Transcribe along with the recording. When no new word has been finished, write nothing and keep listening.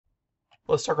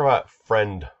Let's talk about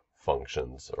friend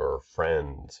functions or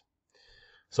friends.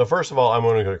 So first of all, I'm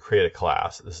going to create a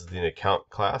class. This is the account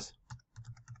class.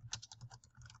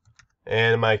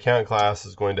 And my account class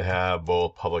is going to have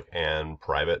both public and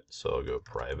private. So I'll go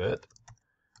private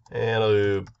and I'll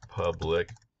do public.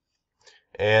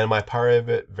 And my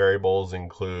private variables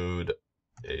include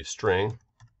a string,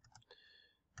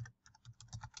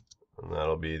 and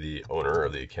that'll be the owner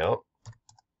of the account.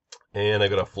 And I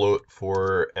got a float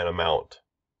for an amount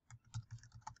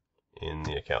in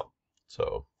the account.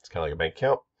 So it's kind of like a bank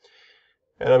account.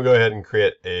 And I'm going to go ahead and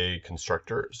create a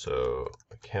constructor. So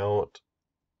account,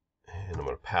 and I'm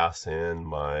going to pass in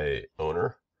my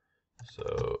owner.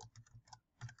 So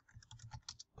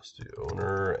let's do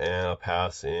owner, and I'll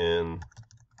pass in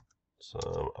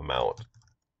some amount.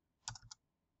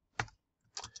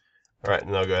 All right,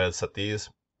 and I'll go ahead and set these.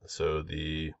 So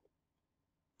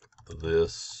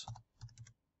this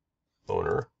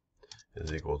owner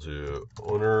is equal to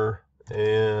owner,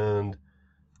 and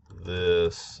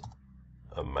this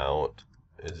amount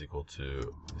is equal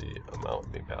to the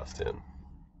amount being passed in.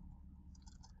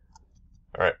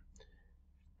 All right.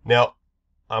 Now,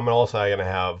 I'm also going to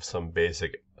have some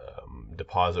basic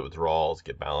deposit withdrawals,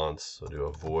 get balance. So do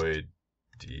a void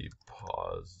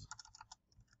deposit.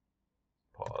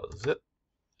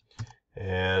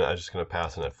 And I'm just going to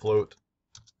pass in a float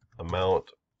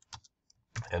amount,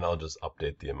 and I'll just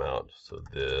update the amount. So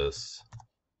this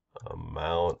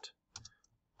amount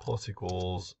plus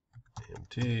equals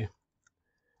empty,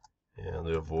 and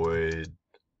the void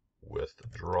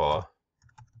withdraw,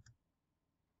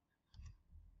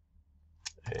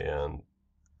 and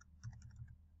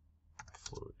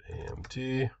float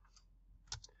AMT.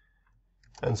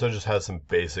 And so it just has some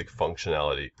basic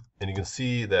functionality. And you can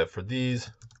see that for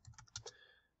these,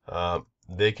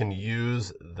 they can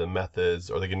use the methods,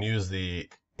 or they can use the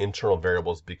internal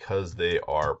variables because they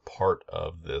are part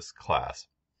of this class.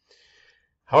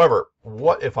 However,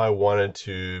 what if I wanted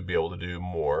to be able to do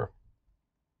more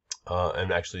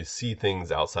and actually see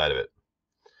things outside of it?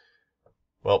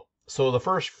 Well, so the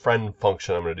first friend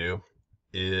function I'm going to do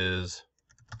is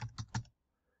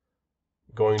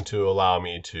going to allow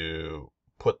me to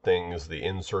put things, the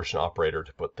insertion operator,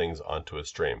 to put things onto a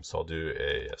stream. So I'll do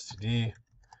a std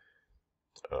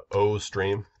o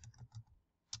stream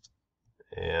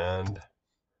and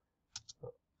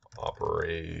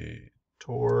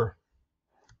operator.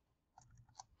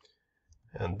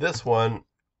 And this one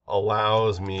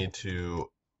allows me to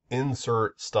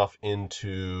insert stuff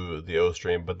into the O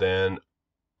stream, but then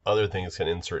other things can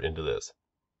insert into this.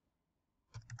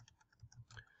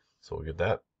 So we'll get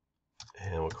that,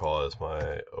 and we'll call this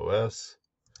my OS,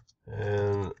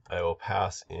 and I will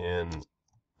pass in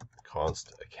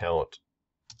const account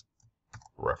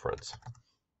reference.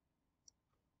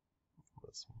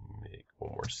 Let's make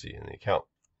one more C in the account.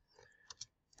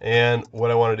 And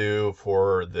what I want to do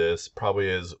for this probably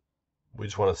is we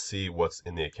just want to see what's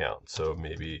in the account. So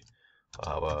maybe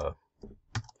I'll have a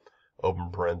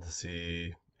open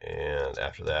parenthesis, and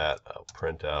after that I'll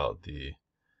print out the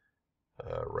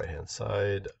right hand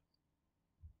side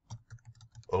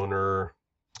owner,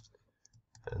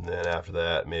 and then after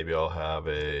that maybe I'll have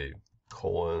a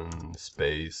colon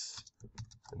space,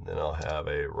 and then I'll have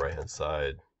a right hand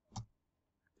side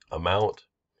amount,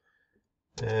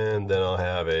 and then I'll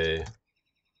have a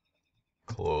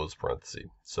close parenthesis.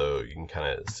 So you can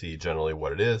kind of see generally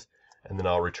what it is, and then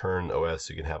I'll return OS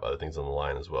so you can have other things on the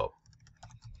line as well.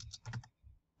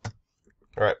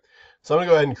 All right, so I'm going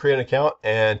to go ahead and create an account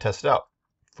and test it out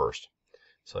first.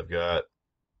 So I've got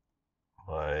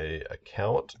my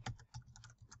account,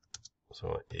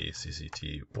 so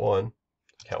ACCT1,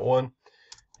 account 1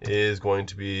 is going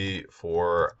to be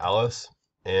for Alice,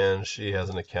 and she has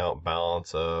an account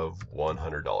balance of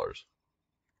 $100.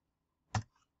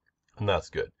 And that's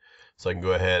good. So I can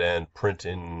go ahead and print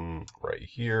in right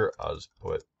here. I'll just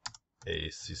put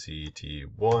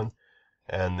ACCT1,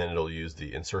 and then it'll use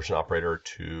the insertion operator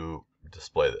to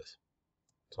display this.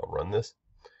 So I'll run this,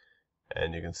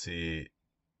 and you can see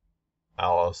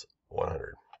Alice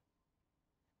 100.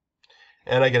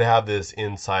 And I can have this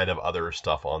inside of other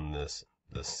stuff on this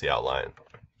cout line.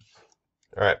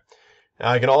 All right. Now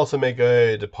I can also make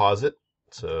a deposit.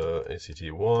 So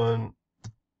ACT1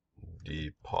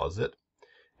 deposit.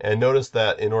 And notice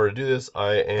that in order to do this,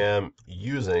 I am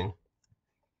using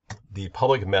the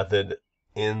public method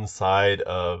inside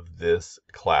of this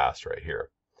class right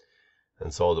here.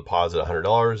 And so I'll deposit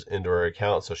 $100 into her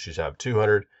account, so she should have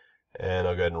 200. And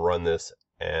I'll go ahead and run this,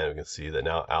 and we can see that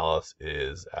now Alice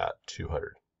is at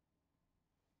 200.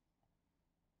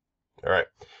 All right.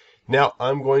 Now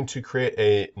I'm going to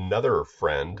create another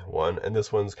friend one, and this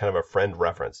one's kind of a friend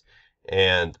reference.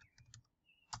 And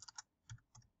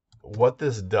what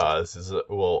this does is it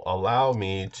will allow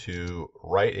me to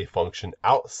write a function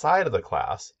outside of the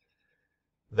class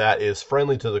that is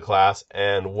friendly to the class.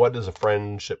 And what does a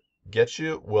friendship get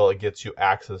you? Well, it gets you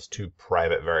access to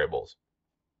private variables.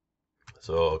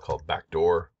 So I'll call it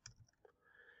backdoor.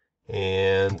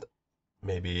 And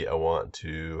maybe I want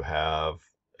to have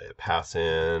it pass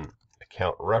in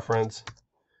account reference,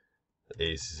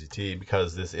 ACCT,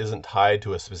 because this isn't tied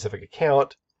to a specific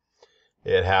account.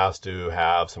 It has to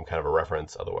have some kind of a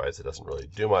reference, otherwise it doesn't really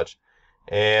do much.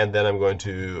 And then I'm going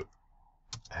to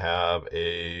have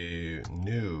a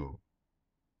new,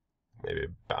 maybe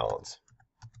balance.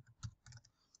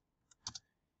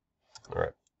 All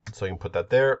right, so I can put that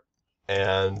there.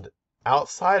 And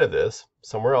outside of this,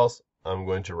 somewhere else, I'm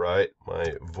going to write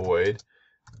my void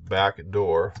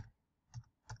backdoor.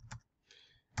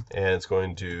 And it's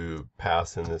going to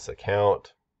pass in this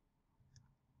account.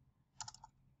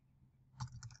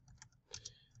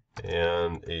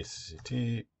 And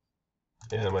ACCT,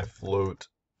 and my float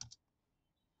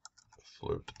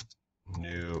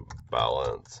new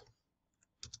balance.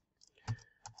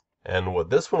 And what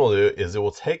this one will do is it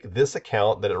will take this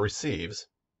account that it receives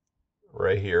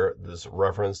right here, this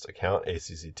referenced account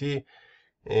ACCT,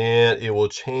 and it will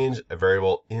change a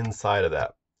variable inside of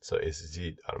that. So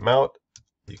ACCT.amount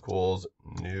equals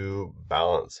new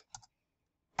balance.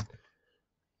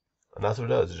 And that's what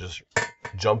it does. It just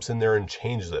jumps in there and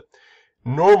changes it.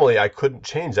 Normally, I couldn't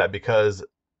change that because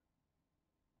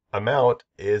amount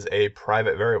is a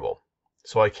private variable.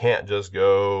 So I can't just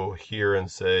go here and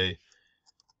say,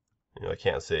 I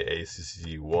can't say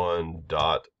ACCT1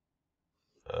 dot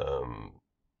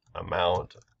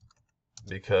amount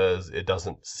because it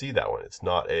doesn't see that one. It's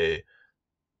not a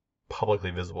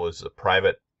publicly visible, it's a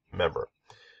private member.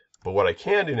 But what I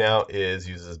can do now is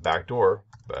use this backdoor,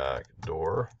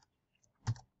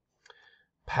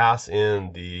 pass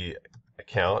in the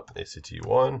account,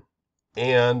 ACCT1,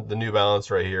 and the new balance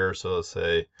right here. So let's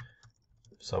say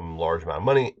some large amount of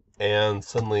money, and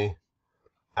suddenly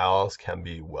Alice can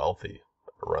be wealthy.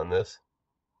 Run this,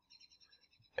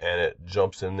 and it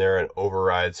jumps in there and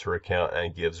overrides her account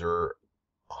and gives her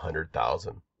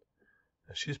 100,000.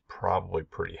 She's probably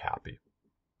pretty happy.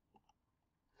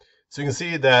 So you can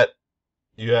see that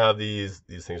you have these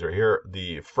things right here.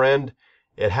 The friend,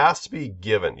 it has to be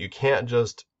given. You can't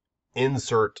just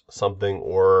insert something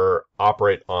or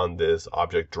operate on this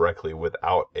object directly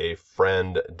without a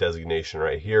friend designation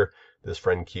right here. This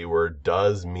friend keyword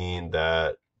does mean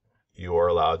that you are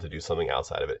allowed to do something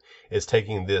outside of it. It's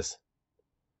taking this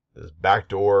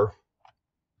backdoor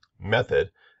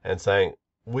method and saying,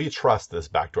 we trust this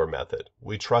backdoor method.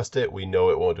 We trust it. We know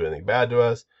it won't do anything bad to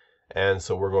us. And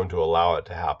so we're going to allow it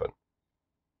to happen.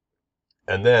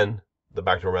 And then the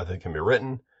backdoor method can be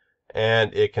written,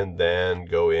 and it can then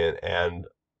go in and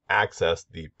access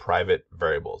the private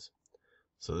variables.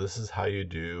 So this is how you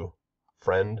do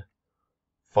friend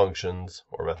functions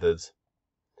or methods,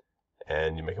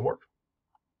 and you make them work.